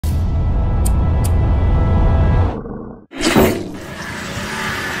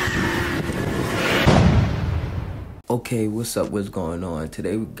Okay, what's up? What's going on?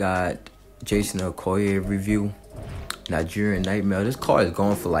 Today we got Jason Okoye review. Nigerian Nightmare. This card is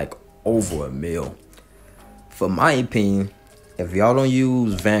going for like over $1 million. For my opinion, if y'all don't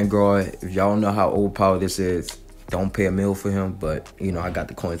use Vanguard, if y'all don't know how overpowered this is, don't pay $1 million for him. But you know, I got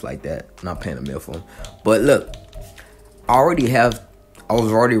the coins like that. I'm not paying $1 million for him. But look, I was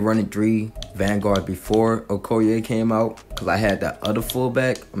already running 3 Vanguard before Okoye came out, because I had that other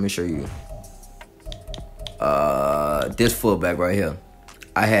fullback. Let me show you. This fullback right here.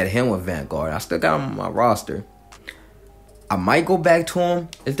 I had him with Vanguard. I still got him on my roster. I might go back to him.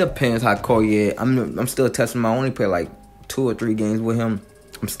 It depends how Okoye. I'm still testing him. I only play like 2 or 3 games with him.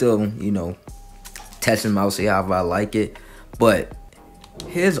 I'm still, you know, testing him out, see how I like it. But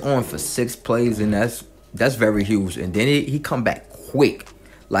his on for 6 plays, and that's very huge. And then he come back quick.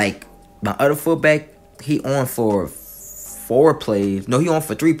 Like my other fullback, he on for 4 plays. No, he on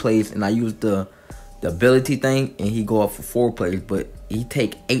for 3 plays, and I used the ability thing, and he go up for 4 plays, but he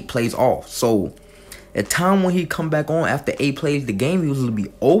take 8 plays off. So the time when he come back on after 8 plays, the game usually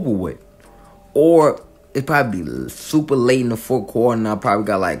be over with, or it's probably super late in the 4th quarter, and I probably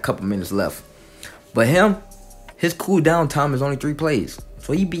got like a couple minutes left. But his cool down time is only 3 plays,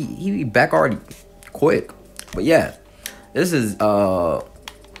 so he be back already quick. But yeah, this is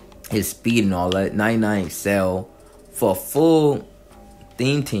his speed and all that. 99 excel for a full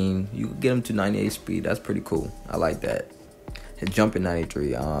theme team. You could get him to 98 speed. That's pretty cool. I like that. His jumping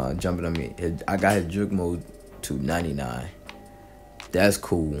 93. Jumping on me. I got his juke mode to 99. That's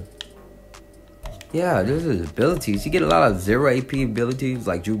cool. Yeah, this is his abilities. You get a lot of 0 AP abilities,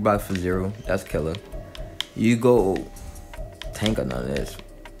 like jukebox for 0. That's killer. You go tank or none of this,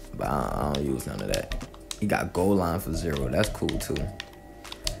 but I don't use none of that. You got goal line for 0. That's cool too.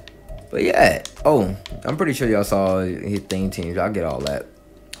 But yeah, oh, I'm pretty sure y'all saw his theme teams. Y'all get all that.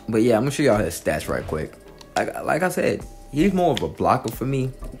 But yeah, I'm gonna show y'all his stats right quick. Like I said, he's more of a blocker for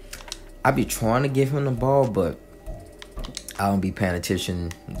me. I be trying to give him the ball, but I don't be paying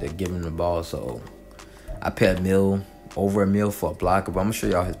attention to giving him the ball. So I pay over $1 million for a blocker. But I'm gonna show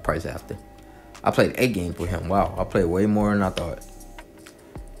y'all his price after. I played 8 games with him. Wow, I played way more than I thought.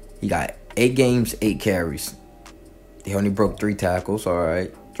 He got 8 games, 8 carries. He only broke 3 tackles. All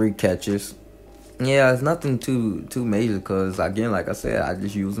right. 3 catches. Yeah, it's nothing too major, because again, like I said, I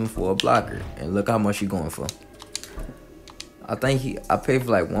just use him for a blocker, and look how much he going for. I think I paid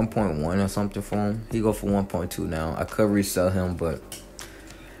for like 1.1 or something for him. He go for 1.2 now. I could resell him, but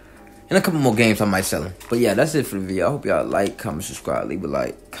in a couple more games I might sell him. But yeah, that's it for the video. I hope y'all like, comment, subscribe, leave a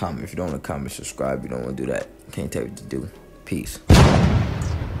like, comment. If you don't want to comment, subscribe, you don't want to do that, can't tell you what to do. Peace.